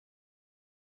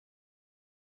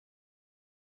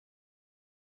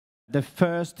The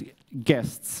first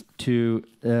guests to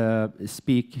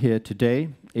speak here today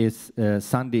is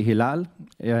Sandi Hilal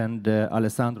and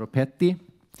Alessandro Petti.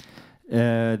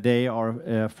 They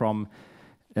are from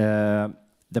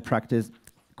the practice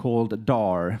called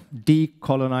DAAR,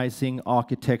 Decolonizing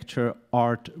Architecture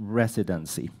Art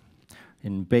Residency,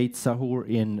 in Beit Sahour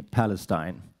in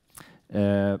Palestine.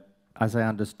 As I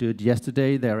understood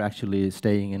yesterday, they're actually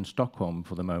staying in Stockholm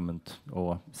for the moment,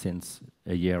 or since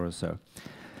a year or so.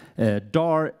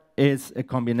 DAAR is a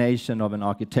combination of an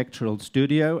architectural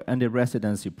studio and a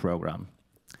residency program.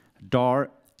 DAAR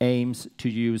aims to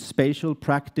use spatial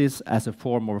practice as a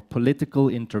form of political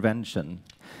intervention.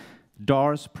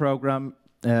 DAAR's program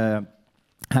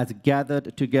has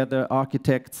gathered together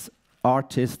architects,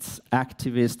 artists,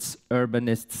 activists,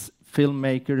 urbanists,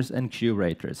 filmmakers, and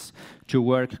curators to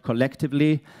work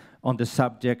collectively on the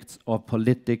subjects of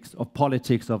politics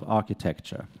of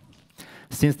architecture.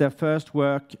 Since their first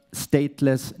work,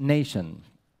 Stateless Nation,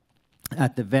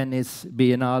 at the Venice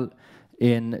Biennial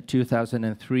in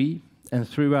 2003, and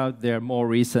throughout their more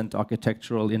recent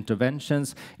architectural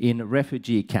interventions in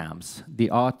refugee camps, the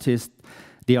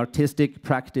artistic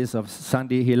practice of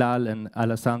Sandi Hilal and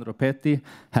Alessandro Petti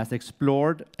has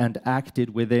explored and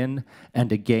acted within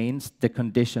and against the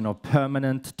condition of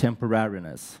permanent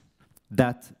temporariness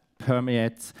that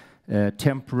permeates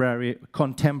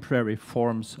contemporary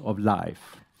forms of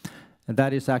life. And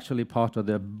that is actually part of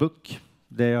the book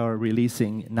they are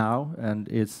releasing now, and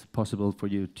it's possible for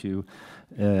you to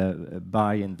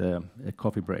buy in the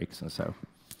coffee breaks and so.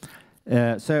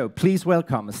 So please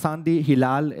welcome Sandi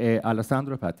Hilal and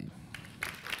Alessandro Petti.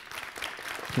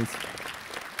 Please.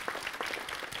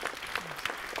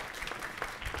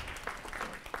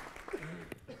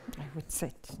 I would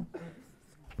sit.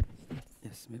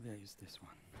 Yes, maybe I use this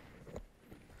one.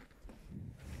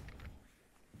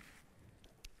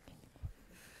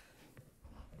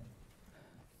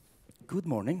 Good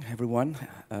morning, everyone.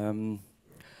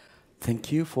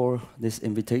 Thank you for this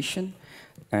invitation.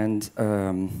 And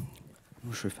I'm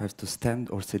not sure if I have to stand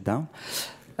or sit down.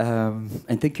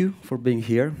 And thank you for being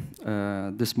here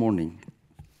this morning.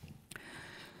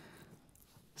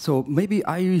 So maybe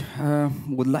I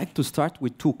would like to start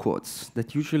with two quotes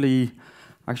that usually,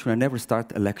 actually I never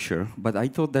start a lecture, but I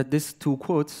thought that these two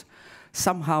quotes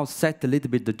somehow set a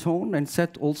little bit the tone and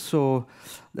set also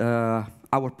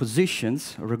our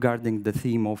positions regarding the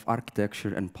theme of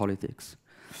architecture and politics.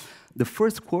 The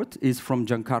first quote is from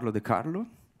Giancarlo De Carlo,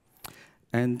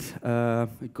 and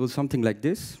it goes something like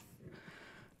this: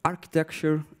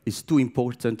 "Architecture is too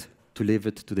important to leave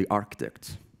it to the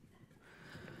architects."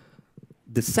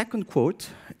 The second quote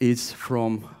is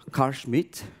from Carl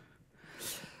Schmitt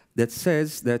that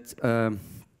says that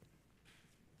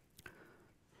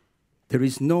there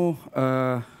is no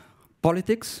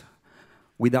politics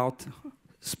without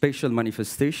spatial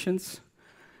manifestations,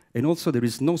 and also there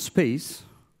is no space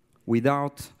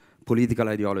without political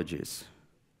ideologies.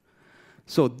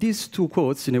 So these two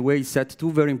quotes, in a way, set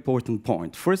two very important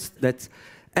points. First, that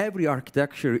every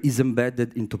architecture is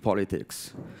embedded into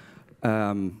politics.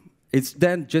 It's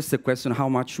then just a question of how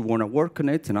much you want to work on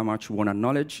it, and how much you want to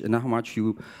acknowledge, and how much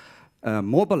you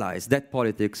mobilize that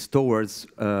politics towards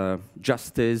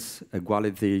justice,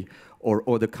 equality, or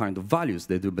other kind of values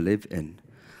they do believe in.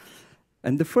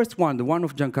 And the first one, the one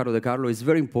of Giancarlo De Carlo, is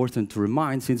very important to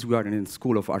remind, since we are in the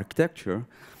School of Architecture,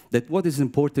 that what is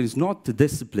important is not the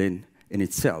discipline in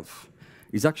itself.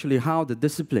 It's actually how the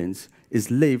disciplines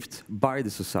is lived by the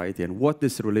society and what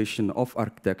is the relation of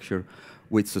architecture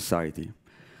with society.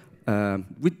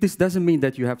 This doesn't mean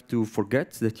that you have to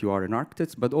forget that you are an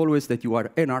architect, but always that you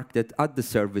are an architect at the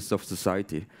service of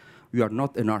society. You are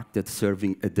not an architect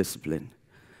serving a discipline.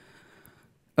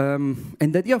 And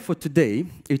the idea for today,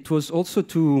 it was also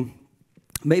to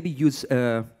maybe use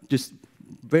just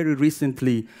very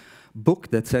recently book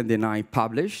that Sandi and I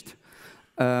published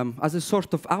as a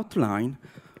sort of outline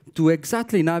to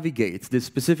exactly navigate the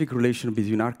specific relation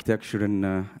between architecture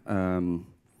and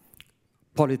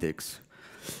politics.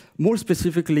 More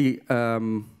specifically,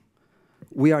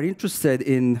 we are interested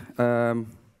in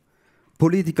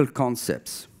political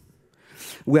concepts.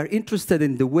 We are interested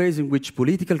in the ways in which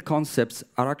political concepts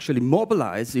are actually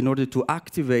mobilized in order to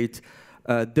activate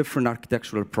different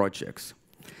architectural projects.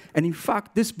 And in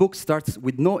fact, this book starts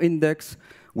with no index,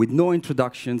 with no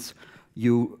introductions.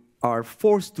 You are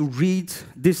forced to read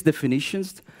these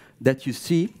definitions that you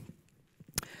see,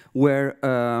 where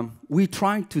we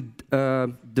try to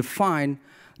define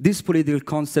these political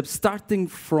concepts starting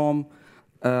from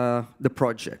the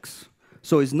projects.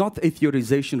 So it's not a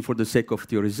theorization for the sake of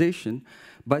theorization,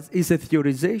 but it's a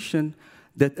theorization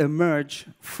that emerge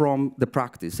from the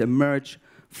practice, emerge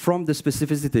from the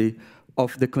specificity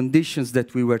of the conditions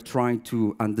that we were trying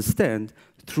to understand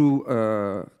through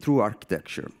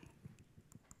architecture.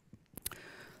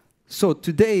 So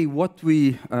today, what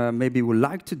we maybe would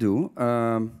like to do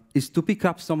is to pick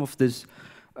up some of these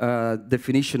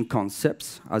definition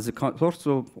concepts as a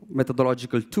also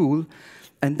methodological tool,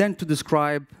 and then to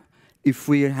describe, if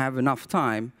we have enough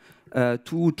time,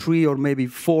 2, 3, or maybe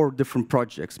 4 different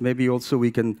projects. Maybe also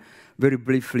we can very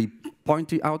briefly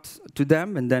point out to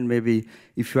them, and then maybe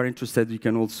if you are interested, you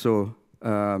can also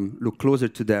look closer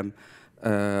to them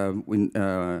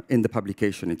in the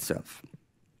publication itself.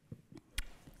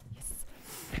 Yes.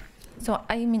 So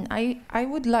I mean, I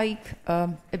would like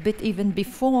a bit even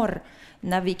before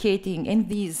navigating in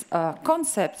these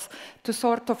concepts to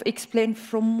sort of explain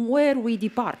from where we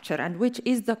departure and which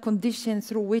is the condition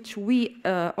through which we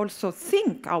also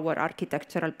think our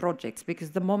architectural projects,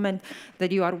 because the moment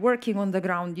that you are working on the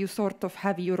ground, you sort of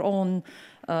have your own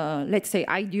let's say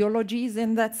ideologies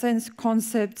in that sense,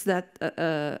 concepts that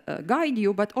guide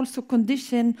you, but also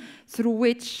condition through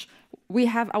which we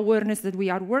have awareness that we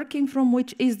are working from,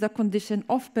 which is the condition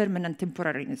of permanent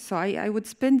temporariness. So I would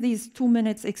spend these 2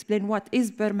 minutes explain what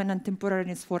is permanent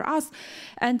temporariness for us.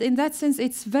 And in that sense,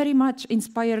 it's very much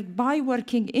inspired by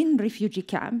working in refugee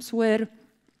camps where,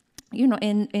 you know,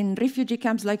 in refugee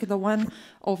camps like the one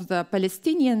of the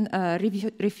Palestinian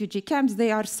refugee camps, they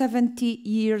are 70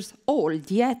 years old,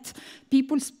 yet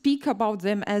people speak about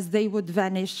them as they would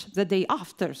vanish the day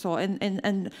after. So,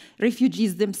 and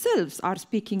refugees themselves are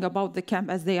speaking about the camp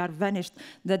as they are vanished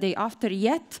the day after,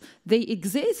 yet they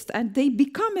exist and they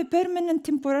become a permanent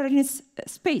temporariness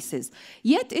spaces.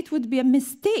 Yet it would be a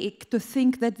mistake to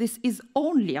think that this is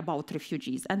only about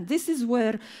refugees. And this is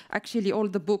where actually all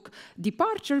the book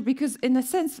departure, because in a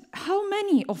sense, how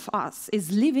many of us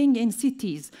is living in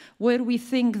cities where we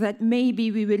think that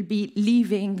maybe we will be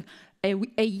leaving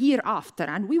a year after,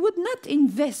 and we would not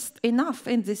invest enough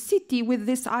in the city with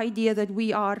this idea that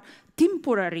we are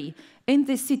temporary in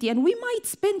the city, and we might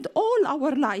spend all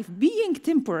our life being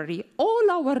temporary, all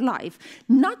our life,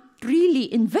 not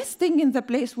really investing in the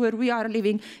place where we are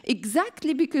living,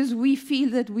 exactly because we feel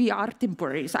that we are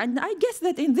temporary. And I guess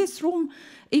that in this room,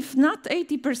 if not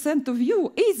 80% of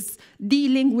you is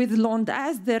dealing with London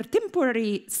as their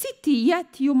temporary city,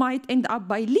 yet you might end up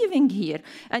by living here.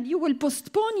 And you will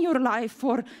postpone your life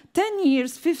for 10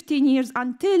 years, 15 years,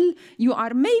 until you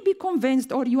are maybe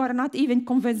convinced, or you are not even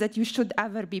convinced, that you should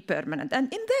ever be permanent.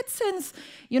 And in that sense,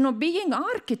 you know, being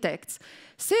architects,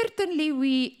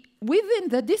 certainly within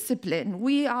the discipline,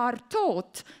 we are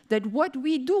taught that what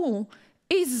we do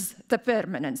is the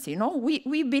permanency. You know?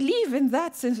 We believe in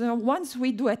that sense. You know, once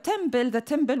we do a temple, the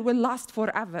temple will last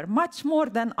forever, much more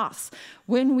than us.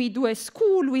 When we do a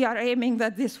school, we are aiming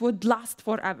that this would last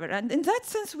forever. And in that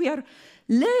sense, we are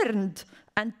learned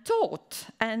and taught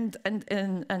and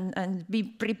be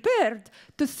prepared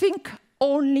to think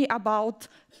only about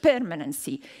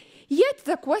permanency. Yet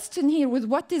the question here with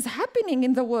what is happening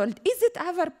in the world, is it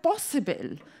ever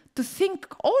possible to think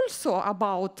also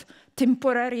about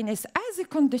temporariness as a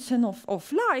condition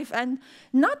of life and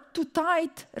not to tie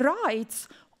rights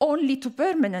only to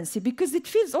permanency? Because it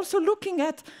feels also, looking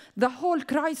at the whole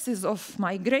crisis of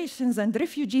migrations and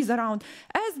refugees around,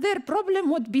 as their problem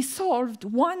would be solved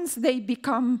once they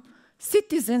become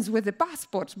citizens with the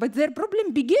passports, but their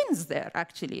problem begins there,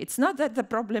 actually. It's not that the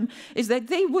problem is that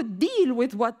they would deal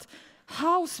with what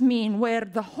house mean, where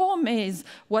the home is,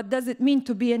 what does it mean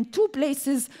to be in 2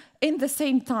 places in the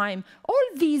same time.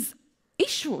 All these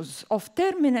issues of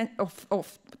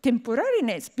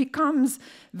temporariness becomes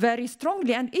very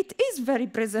strongly, and it is very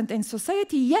present in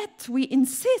society, yet we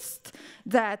insist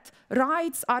that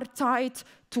rights are tied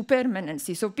to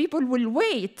permanency. So people will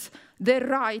wait their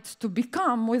rights to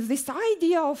become with this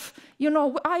idea of, you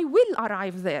know, I will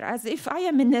arrive there, as if I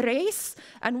am in a race,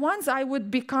 and once I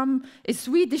would become a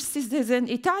Swedish citizen,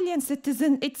 Italian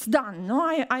citizen, it's done.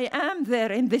 No, I am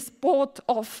there in this spot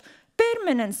of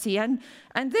permanency, and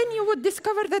then you would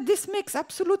discover that this makes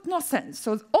absolute no sense.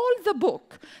 So all the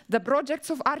book, the projects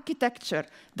of architecture,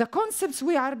 the concepts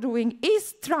we are doing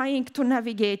is trying to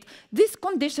navigate this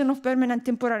condition of permanent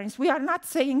temporariness. We are not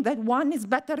saying that one is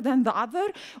better than the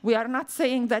other. We are not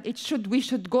saying that we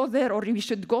should go there or we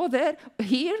should go there,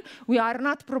 here. We are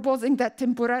not proposing that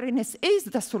temporariness is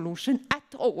the solution at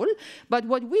all. But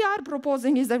what we are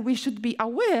proposing is that we should be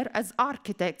aware as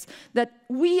architects that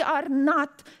we are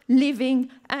not living living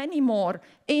anymore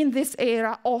in this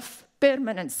era of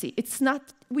permanency. It's not,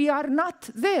 we are not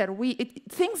there.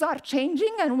 Things are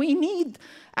changing, and we need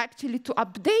actually to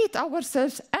update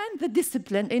ourselves and the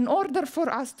discipline in order for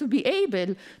us to be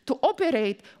able to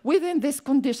operate within this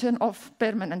condition of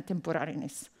permanent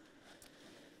temporariness.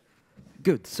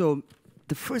 Good. So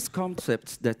the first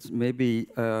concept that maybe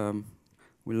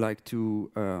we'd like to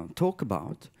talk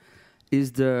about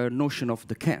is the notion of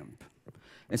the camp,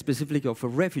 and specifically of a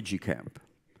refugee camp.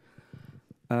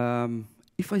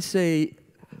 If I say,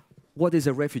 what is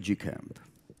a refugee camp?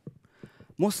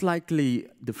 Most likely,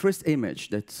 the first image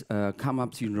that comes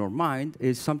up to your mind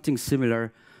is something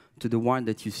similar to the one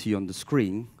that you see on the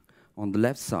screen, on the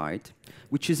left side,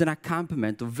 which is an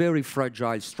accompaniment of very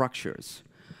fragile structures.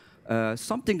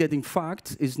 Something that, in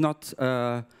fact, is not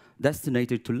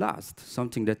destined to last,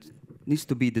 something that needs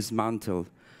to be dismantled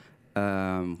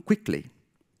quickly.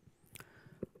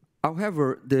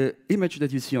 However, the image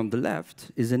that you see on the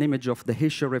left is an image of the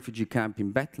Haitian refugee camp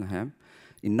in Bethlehem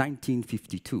in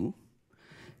 1952.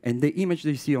 And the image that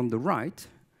you see on the right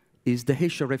is the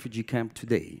Haitian refugee camp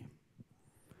today.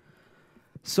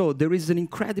 So there is an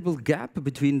incredible gap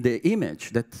between the image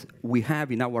that we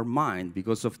have in our mind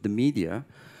because of the media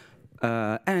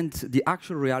and the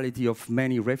actual reality of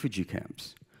many refugee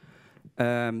camps.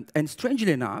 And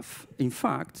strangely enough, in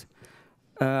fact,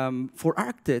 for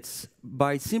architects,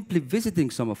 by simply visiting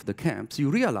some of the camps,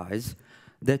 you realize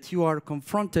that you are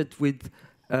confronted with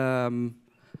an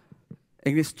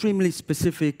extremely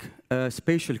specific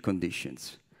spatial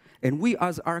conditions. And we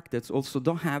as architects also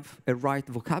don't have a right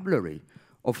vocabulary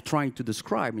of trying to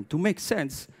describe and to make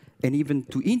sense and even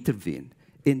to intervene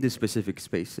in these specific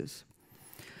spaces.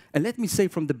 And let me say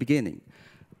from the beginning,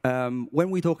 when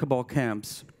we talk about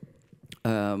camps,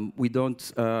 we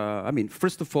don't, I mean,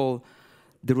 first of all,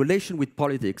 the relation with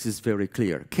politics is very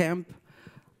clear. Camps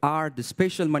are the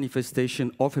spatial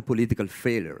manifestation of a political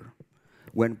failure.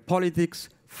 When politics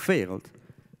failed,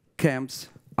 camps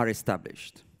are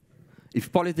established.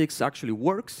 If politics actually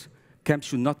works, camps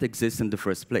should not exist in the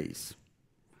first place.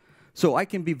 So I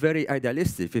can be very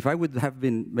idealistic. If I would have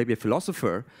been maybe a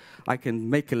philosopher, I can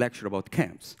make a lecture about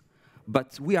camps.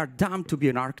 But we are damned to be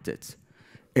an architect.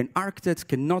 And architects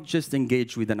cannot just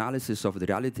engage with analysis of the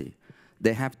reality.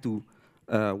 They have to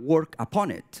work upon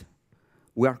it.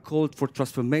 We are called for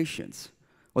transformations.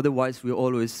 Otherwise, we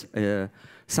always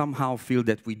somehow feel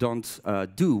that we don't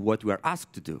do what we are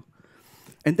asked to do.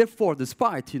 And therefore,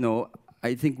 despite,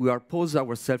 I think we are posed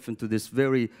ourselves into this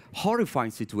very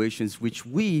horrifying situations which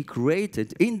we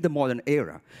created in the modern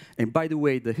era. And by the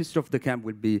way, the history of the camp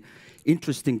will be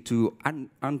interesting to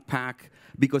unpack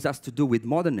because it has to do with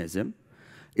modernism.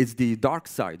 It's the dark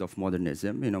side of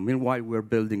modernism. Meanwhile, we're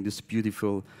building this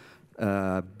beautiful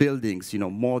buildings,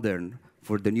 modern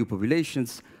for the new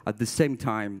populations. At the same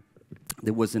time,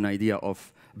 there was an idea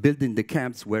of building the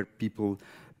camps where people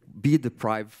be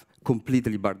deprived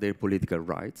completely by their political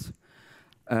rights.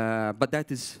 But that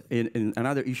is in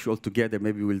another issue altogether.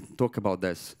 Maybe we'll talk about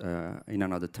this in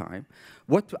another time.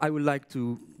 What I would like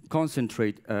to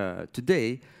concentrate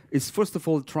today is, first of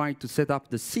all, trying to set up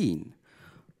the scene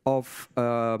of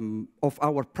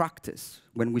our practice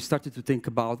when we started to think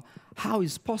about how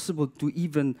it's possible to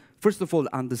even, first of all,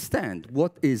 understand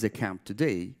what is a camp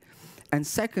today, and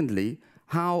secondly,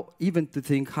 how even to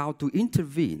think how to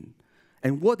intervene,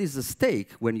 and what is the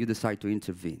stake when you decide to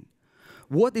intervene.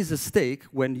 What is the stake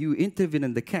when you intervene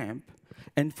in the camp,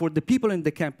 and for the people in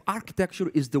the camp, architecture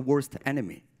is the worst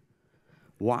enemy.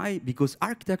 Why? Because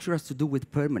architecture has to do with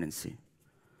permanency.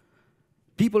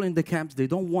 People in the camps, they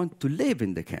don't want to live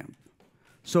in the camp.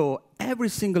 So every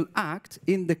single act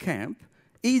in the camp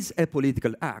is a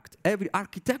political act. Every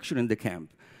architecture in the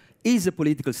camp is a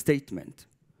political statement.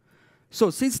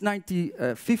 So since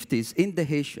 1950s in the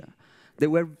Haitian, there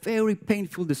were very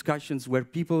painful discussions where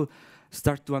people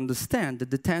start to understand that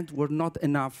the tents were not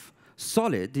enough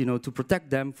solid, to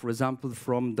protect them, for example,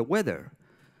 from the weather.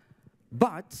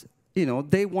 But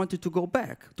they wanted to go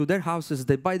back to their houses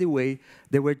that, by the way,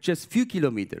 they were just few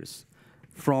kilometers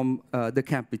from the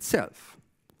camp itself.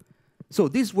 So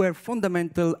these were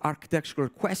fundamental architectural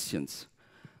questions.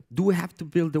 Do we have to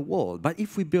build a wall? But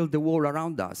if we build a wall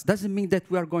around us, doesn't mean that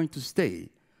we are going to stay.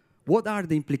 What are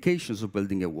the implications of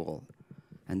building a wall?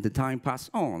 And the time passed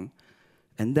on,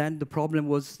 and then the problem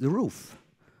was the roof.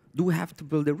 Do we have to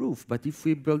build a roof? But if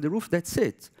we build a roof, that's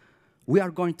it. We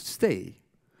are going to stay.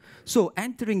 So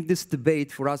entering this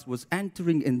debate for us was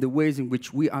entering in the ways in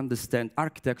which we understand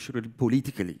architecturally,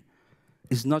 politically.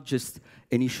 It's not just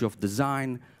an issue of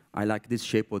design, I like this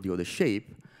shape or the other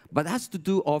shape, but has to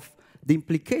do of the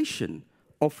implication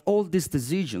of all these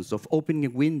decisions of opening a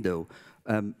window,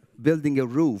 building a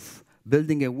roof,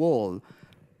 building a wall,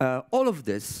 all of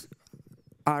this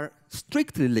are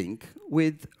strictly linked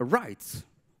with rights,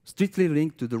 strictly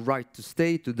linked to the right to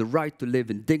stay, to the right to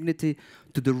live in dignity,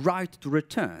 to the right to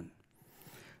return.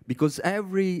 Because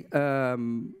every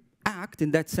act,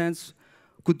 in that sense,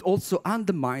 could also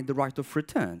undermine the right of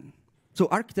return. So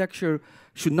architecture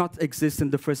should not exist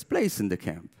in the first place in the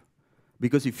camp.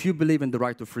 Because if you believe in the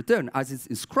right of return, as it's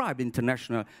inscribed in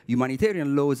international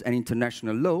humanitarian laws and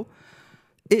international law,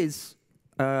 they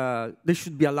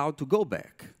should be allowed to go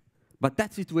back. But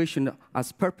that situation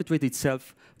has perpetuated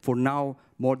itself for now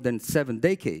more than 7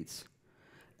 decades.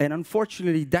 And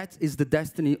unfortunately, that is the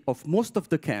destiny of most of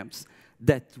the camps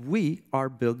that we are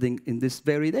building in these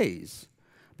very days.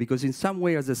 Because in some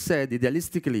way, as I said,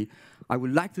 idealistically, I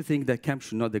would like to think that camps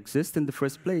should not exist in the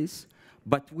first place,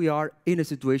 but we are in a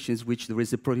situation in which there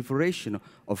is a proliferation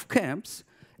of camps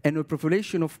and a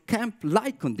proliferation of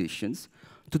camp-like conditions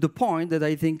to the point that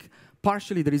I think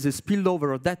partially there is a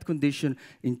spillover of that condition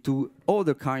into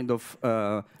other kind of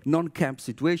non-camp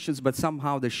situations, but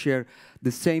somehow they share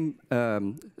the same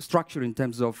structure in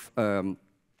terms of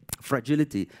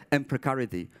fragility and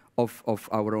precarity of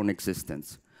our own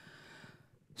existence.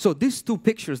 So these two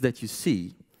pictures that you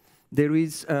see, there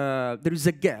is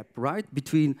a gap, right,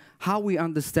 between how we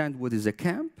understand what is a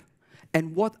camp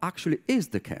and what actually is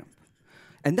the camp.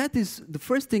 And that is the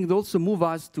first thing that also moves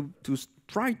us to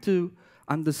try to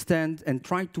understand and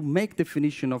try to make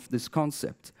definition of this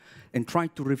concept and try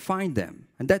to refine them.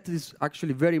 And that is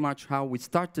actually very much how we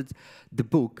started the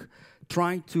book,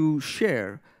 trying to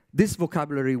share this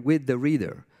vocabulary with the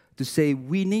reader, to say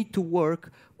we need to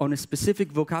work on a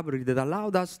specific vocabulary that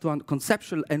allowed us to,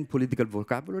 conceptual and political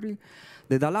vocabulary,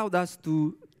 that allowed us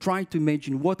to try to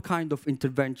imagine what kind of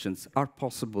interventions are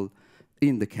possible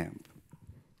in the camp.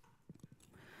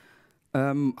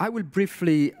 I will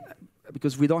briefly,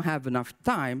 because we don't have enough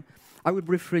time, I will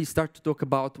briefly start to talk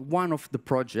about one of the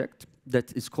projects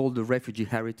that is called the Refugee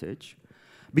Heritage,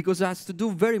 because it has to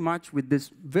do very much with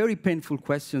these very painful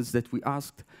questions that we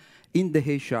asked in the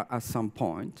Asia at some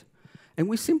point. And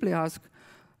we simply ask,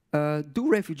 do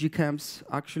refugee camps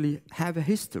actually have a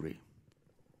history?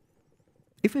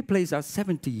 If a place is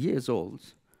 70 years old,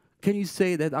 can you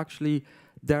say that actually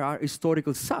there are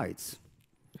historical sites?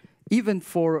 Even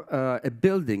for a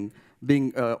building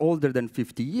being older than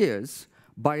 50 years,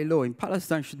 by law in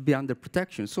Palestine should be under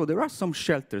protection. So there are some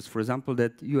shelters, for example,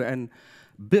 that UN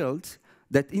built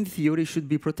that in theory should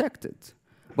be protected.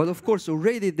 But of course,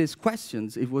 already these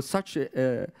questions, it was such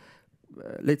a,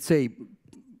 let's say,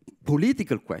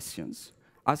 political questions,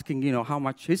 asking, how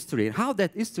much history, and how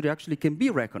that history actually can be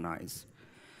recognized.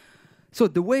 So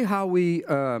the way how we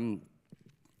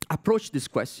approach these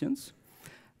questions,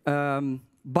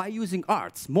 by using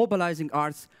arts, mobilizing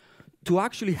arts, to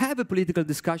actually have a political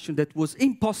discussion that was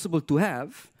impossible to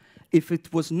have if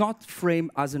it was not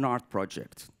framed as an art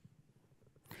project.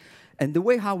 And the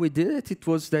way how we did it, it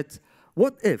was that,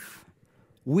 what if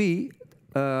we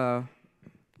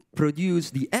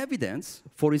produce the evidence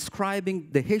for inscribing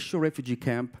the Haitian refugee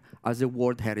camp as a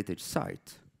World Heritage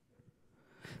Site?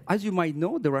 As you might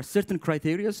know, there are certain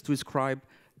criteria to inscribe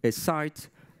a site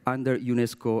under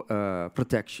UNESCO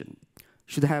protection.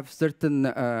 Should have certain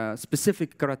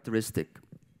specific characteristic.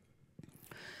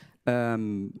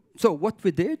 So what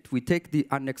we did, we take the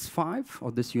Annex 5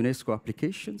 of this UNESCO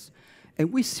applications,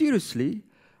 and we seriously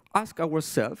ask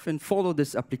ourselves and follow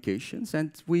these applications,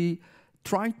 and we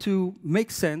try to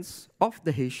make sense of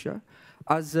the Haitian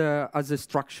as a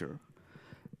structure.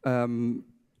 And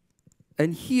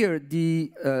here,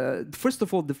 first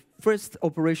of all, the first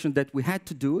operation that we had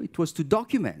to do, it was to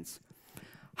document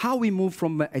how we move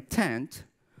from a tent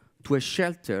to a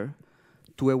shelter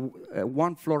to a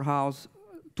one-floor house,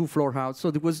 two-floor house.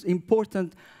 So there was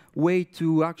important way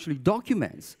to actually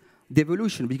document the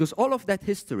evolution, because all of that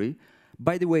history,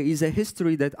 by the way, is a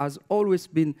history that has always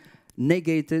been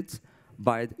negated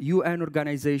by the UN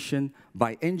organization,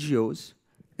 by NGOs,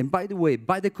 and by the way,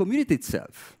 by the community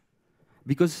itself.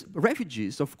 Because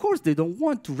refugees, of course, they don't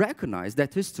want to recognize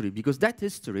that history, because that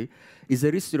history is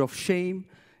a history of shame,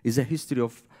 is a history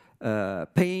of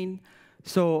pain.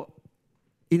 So,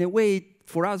 in a way,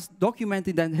 for us,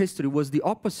 documenting that history was the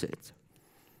opposite.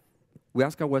 We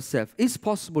ask ourselves, is it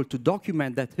possible to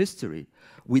document that history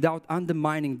without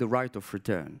undermining the right of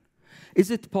return?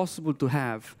 Is it possible to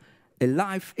have a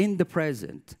life in the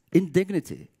present, in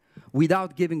dignity,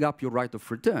 without giving up your right of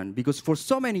return? Because for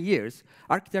so many years,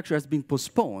 architecture has been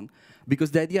postponed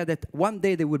because the idea that one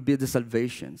day there would be the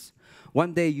salvations.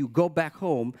 One day you go back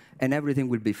home and everything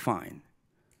will be fine.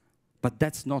 But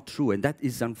that's not true, and that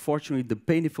is unfortunately the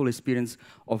painful experience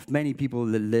of many people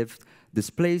that lived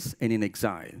displaced and in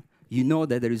exile. You know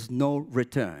that there is no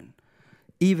return,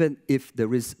 even if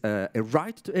there is a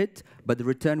right to it, but the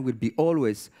return will be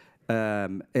always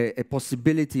a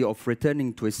possibility of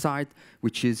returning to a site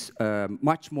which is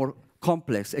much more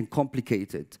complex and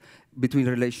complicated between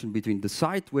relation between the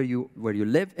site where you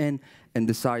live in and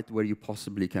the site where you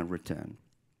possibly can return.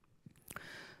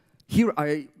 Here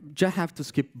I just have to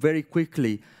skip very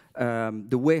quickly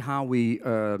the way how we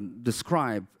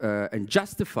describe and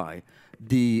justify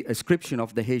the description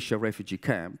of the Haitian refugee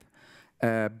camp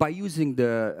by using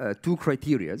the two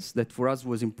criteria that for us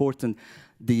was important,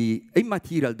 the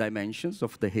immaterial dimensions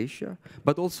of the Haitian,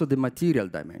 but also the material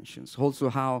dimensions, also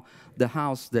how the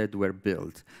house that were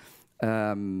built,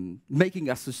 making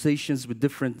associations with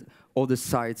different other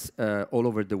sites all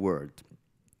over the world.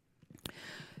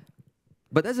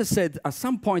 But as I said, at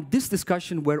some point, this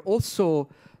discussion were also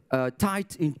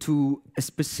tied into a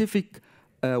specific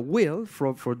will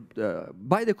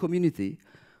by the community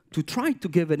to try to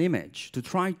give an image, to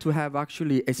try to have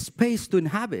actually a space to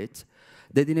inhabit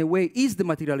that in a way is the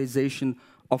materialization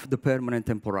of the permanent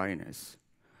temporariness.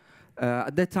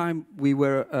 At that time, we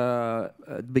were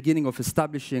at the beginning of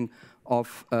establishing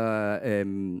of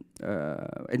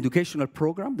educational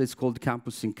program that's called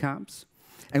Campus in Camps.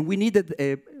 And we needed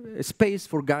a space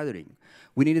for gathering.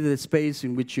 We needed a space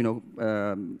in which,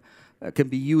 can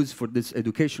be used for this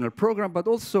educational program, but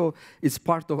also it's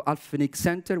part of Al-Fenic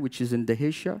Center, which is in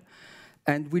Dahesha.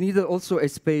 And we needed also a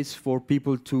space for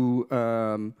people to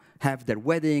have their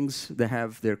weddings, they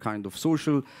have their kind of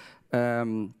social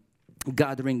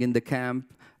gathering in the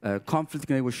camp, conflict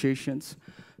negotiations.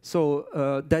 So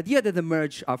the idea that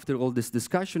emerged after all this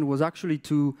discussion was actually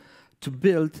to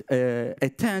build a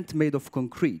tent made of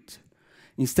concrete.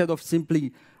 Instead of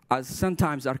simply, as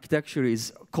sometimes architecture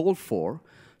is called for,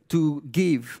 to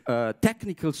give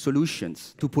technical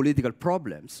solutions to political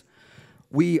problems,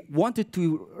 we wanted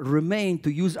to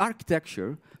use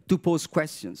architecture to pose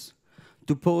questions,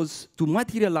 to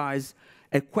materialize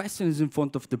a question in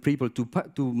front of the people,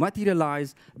 to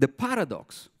materialize the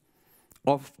paradox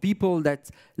of people that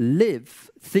live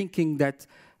thinking that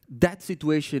that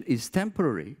situation is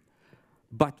temporary,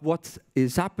 but what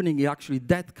is happening is actually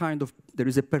that kind of, there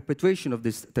is a perpetuation of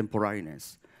this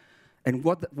temporariness. And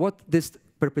what this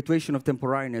perpetuation of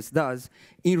temporariness does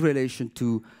in relation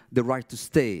to the right to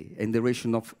stay and the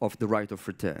relation of the right of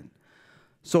return.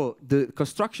 So the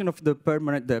construction of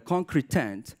the concrete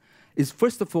tent is,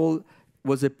 first of all,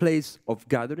 was a place of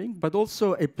gathering, but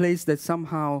also a place that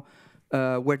somehow,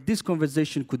 where this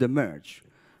conversation could emerge,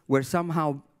 where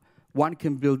somehow one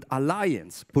can build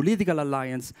alliance, political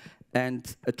alliance,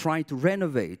 and try to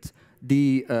renovate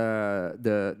the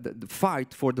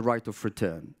fight for the right of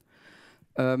return.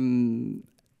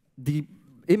 The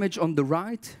image on the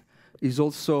right is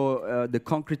also the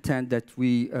concrete tent that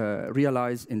we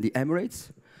realized in the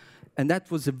Emirates. And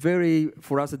that was a very,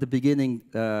 for us at the beginning,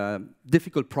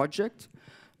 difficult project,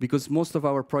 because most of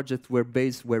our projects were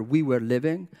based where we were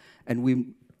living, and we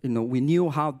knew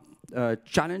how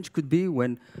challenge could be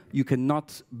when you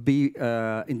cannot be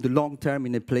in the long term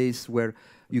in a place where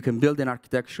you can build an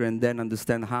architecture and then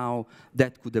understand how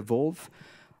that could evolve.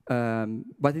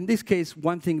 But in this case,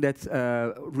 one thing that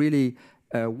really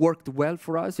worked well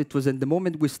for us, it was in the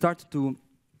moment we started to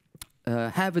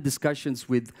have discussions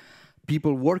with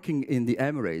people working in the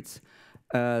Emirates,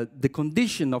 the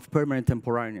condition of permanent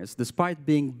temporariness, despite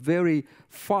being very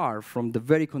far from the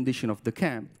very condition of the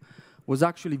camp, was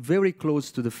actually very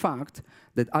close to the fact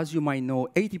that, as you might know,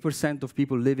 80% of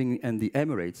people living in the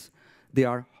Emirates, they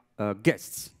are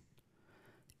guests.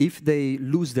 If they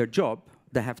lose their job,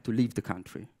 they have to leave the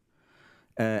country.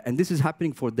 And this is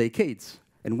happening for decades.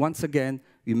 And once again,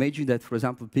 imagine that, for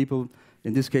example, people,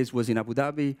 in this case was in Abu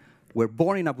Dhabi, were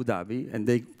born in Abu Dhabi, and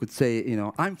they could say,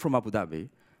 I'm from Abu Dhabi,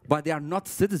 but they are not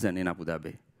citizens in Abu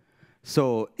Dhabi.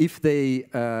 So if they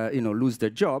lose their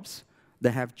jobs,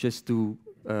 they have just to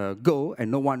go,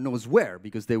 and no one knows where,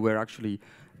 because they were actually,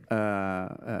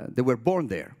 they were born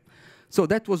there. So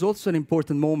that was also an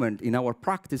important moment in our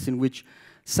practice in which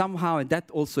somehow, and that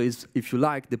also is, if you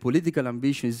like, the political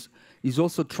ambition is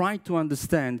also trying to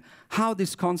understand how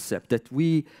this concept that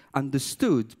we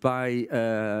understood by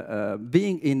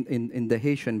being in the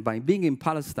Haitian, by being in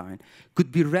Palestine,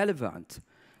 could be relevant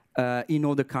in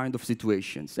other kind of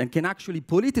situations and can actually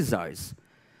politicize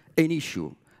an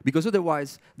issue. Because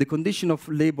otherwise, the condition of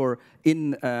labor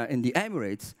in the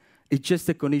Emirates, it's just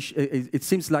a condition, it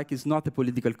seems like it's not a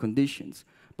political conditions.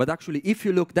 But actually, if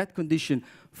you look at that condition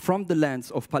from the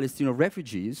lens of Palestinian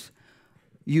refugees,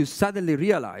 you suddenly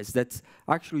realize that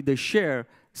actually they share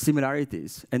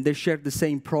similarities, and they share the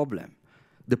same problem.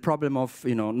 The problem of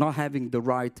not having the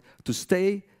right to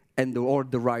stay or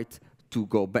the right to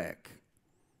go back.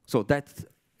 So that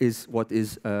is what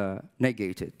is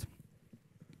negated.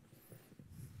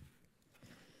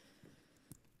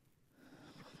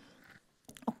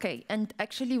 Okay, and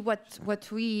actually what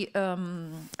we,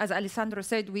 as Alessandro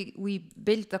said, we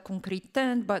built a concrete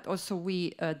tent, but also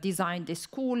we designed a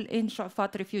school in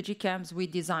Shafat refugee camps, we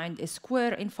designed a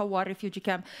square in Fawar refugee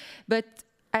camp, but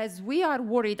as we are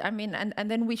worried, I mean, and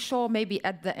then we show maybe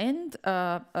at the end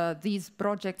these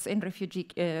projects in refugee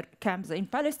camps in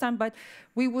Palestine, but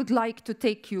we would like to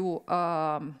take you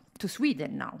to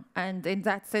Sweden now, and in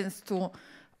that sense to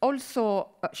also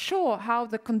show how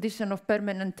the condition of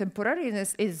permanent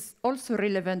temporariness is also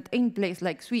relevant in a place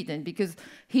like Sweden, because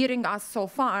hearing us so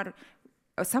far,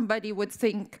 somebody would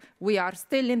think we are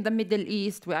still in the Middle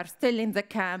East, we are still in the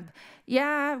camp.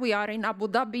 Yeah, we are in Abu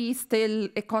Dhabi, still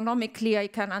economically, I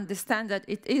can understand that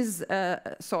it is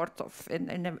sort of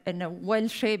in a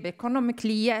well-shaped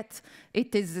economically, yet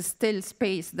it is still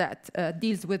space that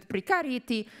deals with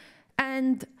precarity.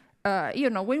 And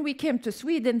when we came to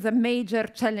Sweden, the major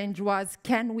challenge was,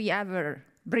 can we ever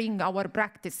bring our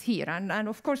practice here? And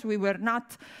of course, we were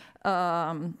not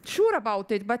sure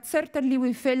about it, but certainly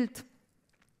we felt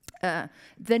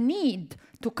the need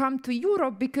to come to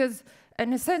Europe because,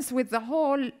 in a sense, with the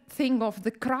whole thing of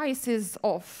the crisis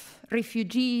of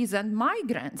refugees and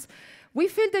migrants, we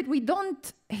feel that we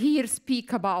don't here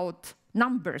speak about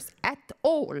numbers at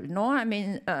all, no? I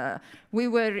mean, we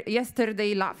were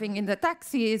yesterday laughing in the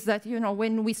taxis that,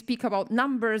 when we speak about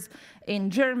numbers in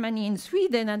Germany, in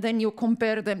Sweden, and then you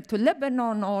compare them to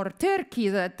Lebanon or Turkey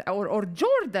or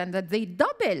Jordan, that they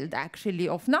doubled actually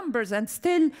of numbers, and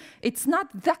still it's not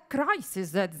the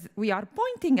crisis that we are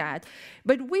pointing at.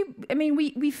 But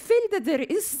we feel that there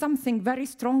is something very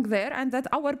strong there, and that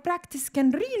our practice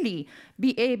can really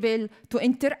be able to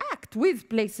interact with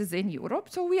places in Europe.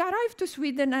 So we arrived to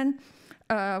Sweden and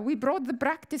we brought the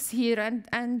practice here,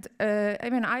 and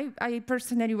I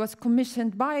personally was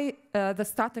commissioned by the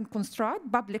Staten Kunstrat,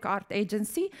 public art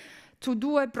agency, to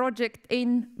do a project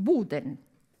in Boden,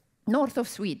 north of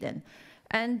Sweden.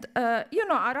 And,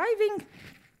 arriving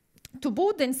to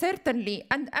Boden, certainly,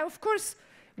 and of course,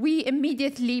 we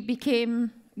immediately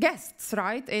became guests,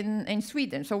 right, in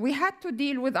Sweden. So we had to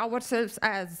deal with ourselves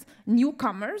as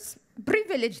newcomers,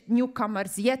 privileged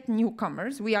newcomers, yet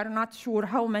newcomers. We are not sure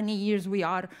how many years we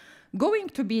are going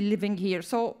to be living here.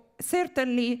 So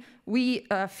certainly we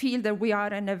feel that we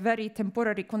are in a very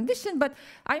temporary condition, but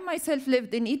I myself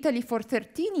lived in Italy for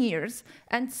 13 years,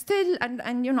 and still, and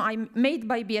I'm made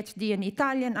by PhD in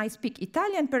Italian, I speak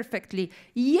Italian perfectly,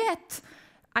 yet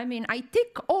I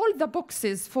tick all the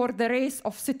boxes for the race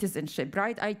of citizenship,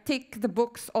 right? I tick the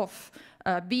box of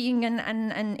being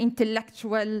an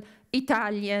intellectual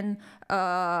Italian,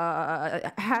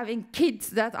 having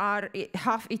kids that are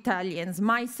half Italians,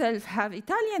 myself have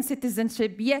Italian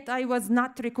citizenship, yet I was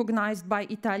not recognized by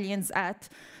Italians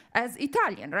as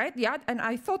Italian, right? Yeah, and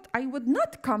I thought I would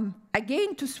not come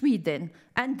again to Sweden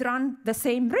and run the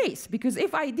same race, because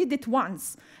if I did it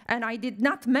once and I did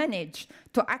not manage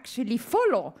to actually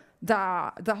follow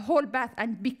the whole path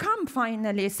and become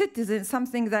finally a citizen,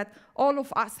 something that all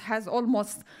of us has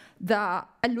almost the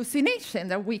hallucination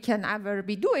that we can ever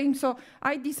be doing. So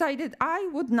I decided I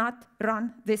would not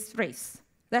run this race.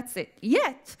 That's it.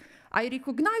 Yet, I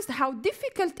recognized how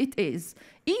difficult it is,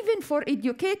 even for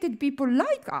educated people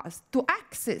like us, to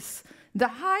access the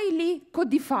highly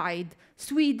codified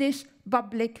Swedish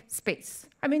public space.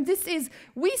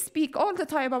 We speak all the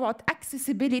time about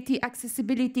accessibility,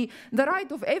 the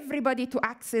right of everybody to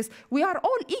access. We are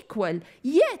all equal,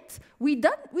 yet we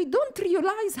don't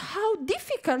realize how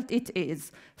difficult it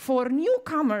is for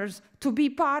newcomers to be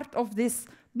part of this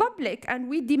public, and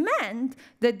we demand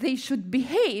that they should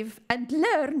behave and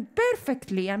learn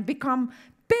perfectly and become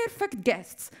perfect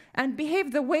guests and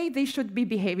behave the way they should be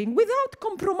behaving without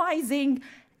compromising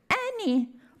any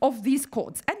of these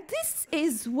codes. And this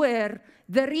is where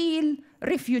the real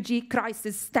refugee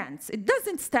crisis stands. It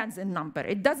doesn't stand in number.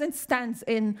 It doesn't stand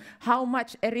in how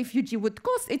much a refugee would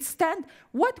cost. It stands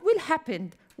what will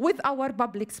happen with our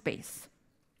public space.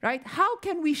 Right? How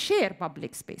can we share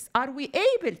public space? Are we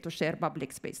able to share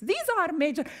public space? These are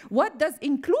major. What does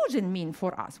inclusion mean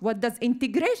for us? What does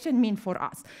integration mean for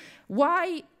us?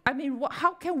 Why?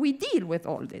 How can we deal with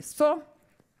all this? So,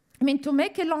 to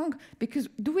make a long, because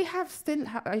do we have still,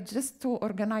 just to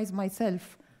organize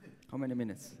myself? How many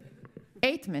minutes?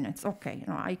 8 minutes, okay,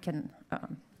 I can,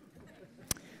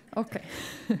 okay.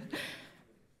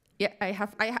 Yeah,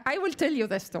 I will tell you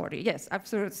the story. Yes,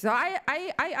 absolutely. So I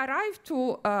arrived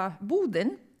to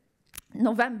Boden,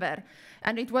 November,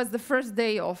 and it was the first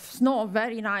day of snow,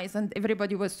 very nice, and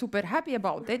everybody was super happy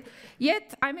about it.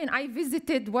 Yet, I mean, I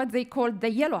visited what they called the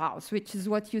Yellow House, which is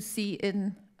what you see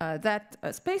in that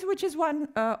space, which is one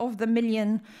of the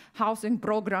million housing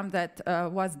program that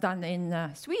was done in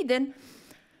Sweden.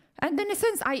 And in a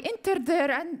sense, I entered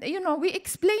there, and we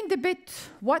explained a bit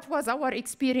what was our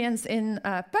experience in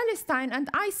Palestine, and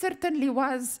I certainly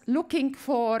was looking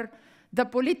for the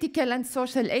political and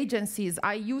social agencies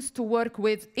I used to work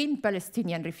with in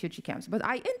Palestinian refugee camps. But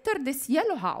I entered this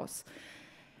Yellow House,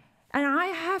 and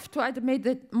I have to admit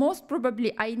that most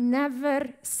probably I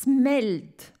never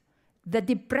smelled the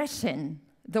depression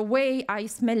the way I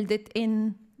smelled it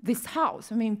in this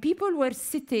house. I mean, people were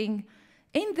sitting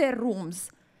in their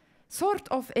rooms, sort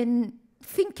of in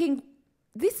thinking,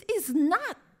 this is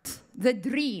not the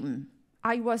dream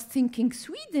I was thinking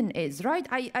Sweden is, right?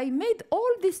 I made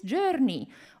all this journey,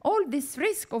 all this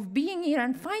risk of being here,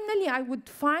 and finally I would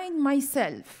find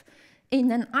myself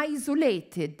in an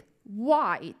isolated,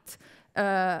 white,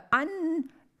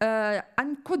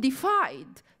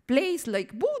 uncodified place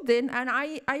like Boden, and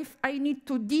I need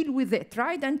to deal with it,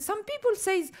 right? And some people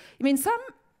say, I mean,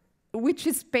 which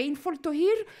is painful to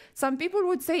hear. Some people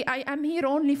would say, I am here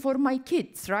only for my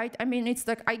kids, right? I mean, it's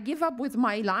like I give up with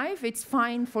my life. It's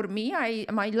fine for me.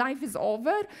 My life is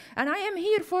over, and I am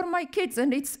here for my kids.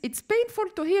 And it's painful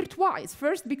to hear twice.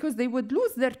 First, because they would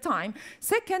lose their time.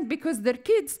 Second, because their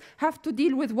kids have to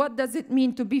deal with what does it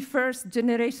mean to be first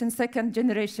generation, second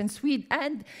generation Swede.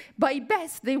 And by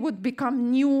best, they would become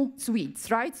new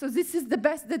Swedes, right? So this is the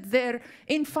best that they're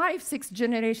in 5, 6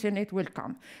 generation it will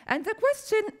come. And the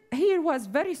question here was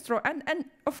very strong, and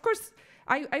of course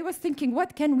I was thinking,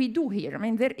 what can we do here? I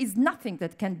mean, there is nothing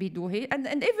that can be done here, and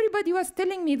everybody was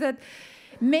telling me that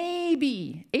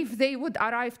maybe if they would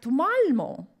arrive to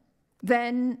Malmö,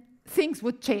 then things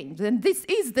would change, and this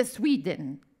is the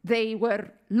Sweden they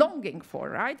were longing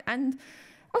for, right? And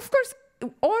of course,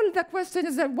 all the question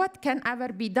is that what can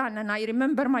ever be done? And I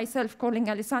remember myself calling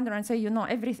Alessandro and say,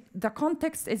 the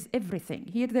context is everything.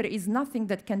 Here there is nothing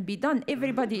that can be done.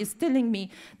 Everybody is telling me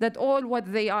that all what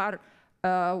they are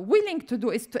willing to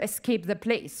do is to escape the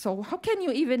place. So how can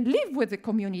you even live with a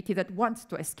community that wants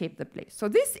to escape the place? So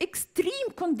this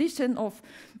extreme condition of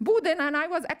Boden, and I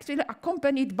was actually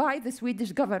accompanied by the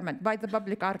Swedish government, by the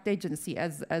Public Art Agency,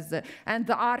 and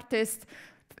the artist.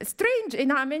 Strange,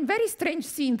 very strange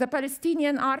scene. The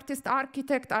Palestinian artist,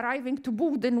 architect arriving to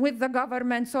Boden with the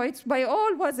government. So it's by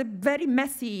all was a very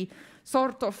messy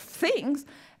sort of things.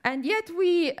 And yet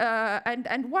we,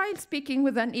 and while speaking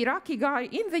with an Iraqi guy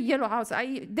in the Yellow House,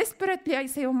 I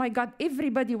say, oh my God,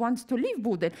 everybody wants to leave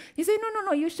Boden. He said,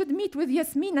 no, you should meet with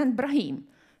Yasmin and Brahim.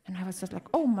 And I was just like,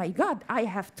 oh my God, I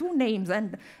have 2 names.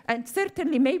 And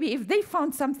certainly maybe if they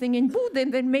found something in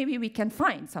Boden, then maybe we can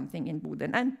find something in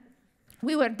Boden. And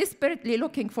we were desperately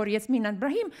looking for Yasmin and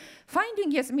Brahim,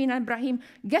 finding Yasmin and Brahim,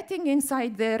 getting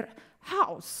inside their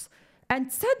house.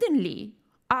 And suddenly,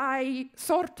 I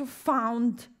sort of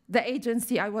found the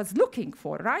agency I was looking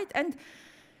for, right? And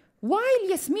while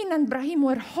Yasmin and Brahim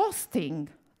were hosting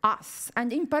us,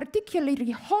 and in particular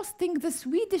hosting the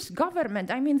Swedish government,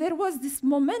 I mean, there was this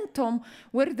momentum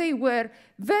where they were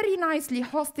very nicely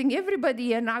hosting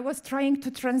everybody, and I was trying to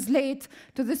translate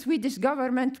to the Swedish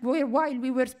government while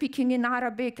we were speaking in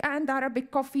Arabic and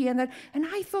Arabic coffee, and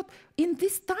I thought, in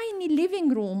this tiny living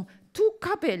room, 2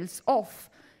 couples of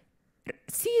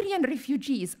Syrian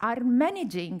refugees are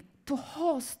managing to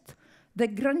host the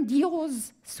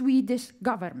grandiose Swedish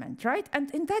government, right?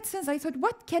 And in that sense, I thought,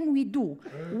 what can we do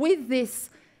with this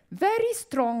very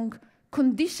strong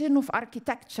condition of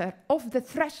architecture of the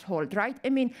threshold, right? I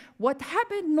mean, what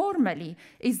happened normally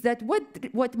is that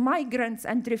what migrants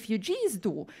and refugees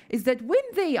do is that when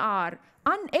they are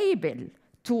unable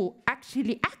to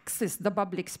actually access the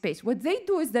public space, what they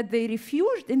do is that they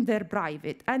refuge in their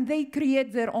private and they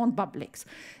create their own publics.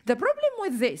 The problem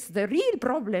with this, the real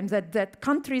problem that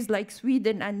countries like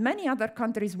Sweden and many other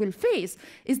countries will face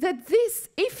is that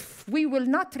if we will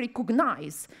not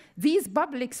recognize these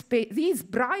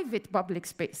private public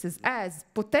spaces as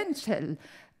potential,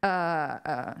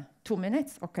 2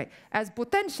 minutes, okay, as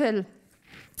potential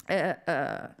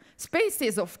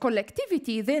spaces of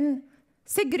collectivity, then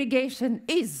segregation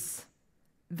is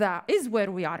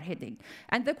where we are heading.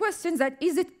 And the question is that,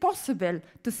 is it possible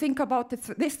to think about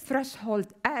this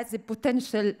threshold as a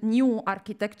potential new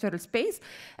architectural space?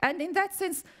 And in that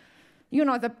sense,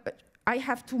 I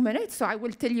have 2 minutes, so I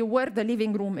will tell you where the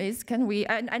living room is. Can we?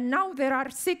 And now there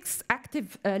are 6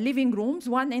 active living rooms,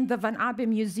 one in the Van Abbe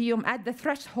Museum at the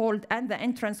threshold and the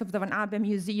entrance of the Van Abbe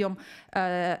Museum.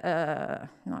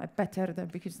 No, better,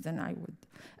 because then I would.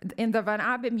 In the Van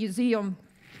Abbe Museum,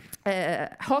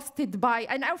 hosted by,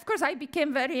 and of course I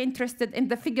became very interested in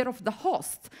the figure of the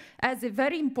host as a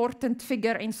very important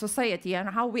figure in society and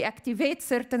how we activate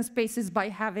certain spaces by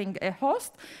having a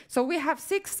host. So we have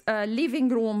 6 living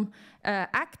room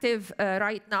active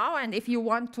right now, and if you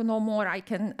want to know more, I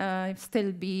can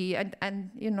still be, and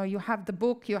you know, you have the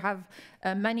book, you have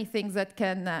many things that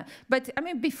can, but I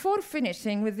mean, before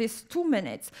finishing with these 2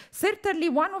 minutes, certainly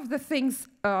one of the things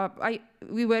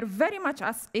we were very much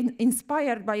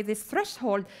inspired by this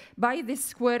threshold, by this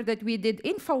square that we did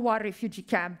in Sahour refugee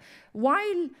camp,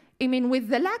 while I mean, with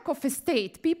the lack of a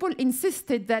state, people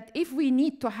insisted that if we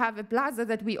need to have a plaza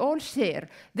that we all share,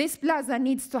 this plaza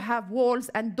needs to have walls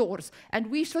and doors, and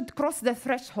we should cross the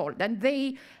threshold. And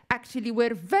they actually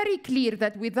were very clear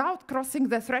that without crossing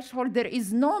the threshold, there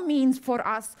is no means for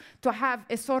us to have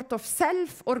a sort of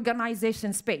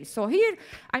self-organization space. So here,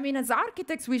 I mean, as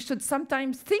architects, we should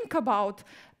sometimes think about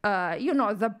you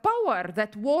know, the power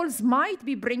that walls might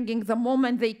be bringing the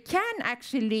moment they can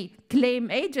actually claim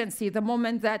agency, the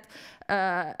moment that,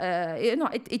 you know,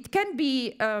 it can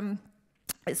be,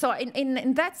 so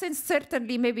in that sense,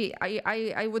 certainly, maybe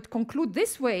I would conclude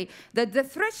this way, that the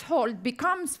threshold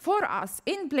becomes for us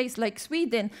in place like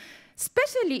Sweden,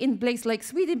 especially in place like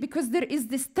Sweden, because there is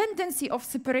this tendency of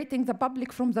separating the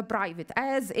public from the private,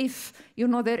 as if, you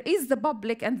know, there is the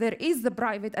public and there is the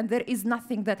private and there is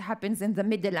nothing that happens in the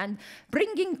middle. And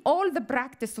bringing all the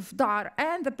practice of DAAR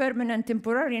and the permanent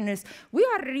temporariness, we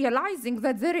are realizing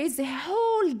that there is a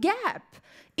whole gap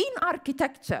in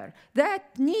architecture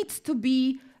that needs to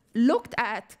be looked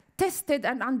at, tested,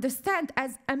 and understand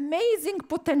as amazing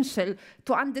potential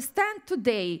to understand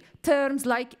today terms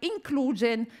like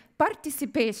inclusion,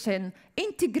 participation,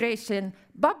 integration,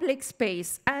 public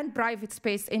space, and private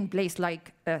space in place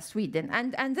like Sweden.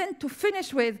 And then to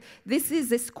finish with, this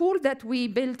is a school that we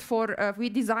built for, we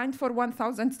designed for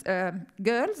 1,000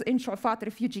 girls in Shafat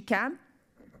refugee camp.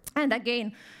 And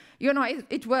again, you know,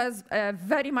 it was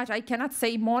very much, I cannot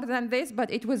say more than this,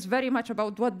 but it was very much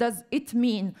about what does it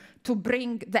mean to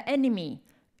bring the enemy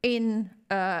in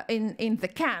the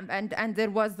camp. And there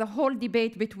was the whole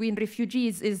debate between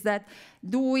refugees, is that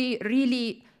do we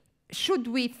really, should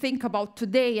we think about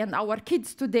today and our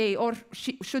kids today, or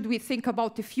should we think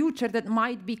about the future that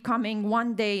might be coming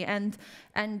one day, and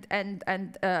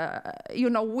you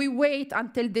know, we wait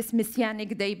until this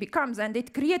messianic day becomes, and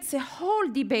it creates a whole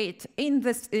debate in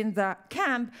the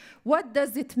camp. What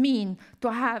does it mean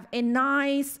to have a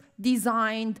nice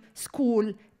designed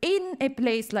school in a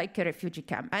place like a refugee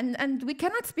camp? And we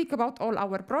cannot speak about all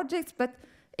our projects, but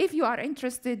if you are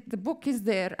interested, the book is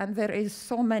there, and there is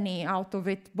so many out of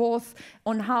it, both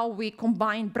on how we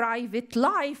combine private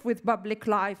life with public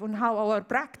life, on how our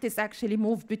practice actually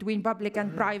moved between public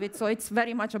and private. So it's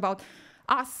very much about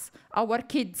us, our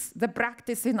kids, the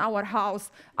practice in our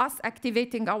house, us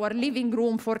activating our living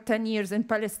room for 10 years in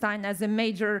Palestine as a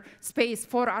major space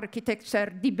for architecture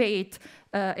debate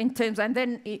in terms, and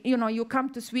then, you know, you come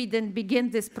to Sweden, begin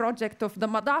this project of the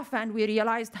Madafa, and we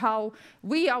realized how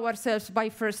we ourselves, by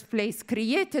first place,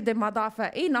 created the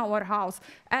Madafa in our house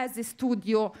as a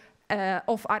studio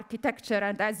of architecture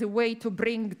and as a way to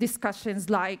bring discussions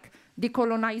like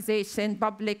decolonization,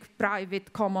 public,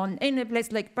 private, common, in a place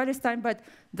like Palestine. But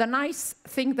the nice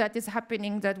thing that is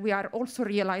happening, that we are also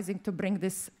realizing to bring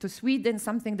this to Sweden,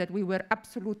 something that we were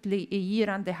absolutely a year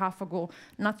and a half ago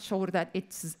not sure that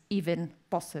it's even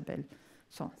possible.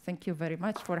 So thank you very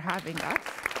much for having us.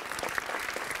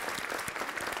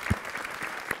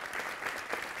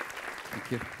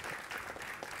 Thank you.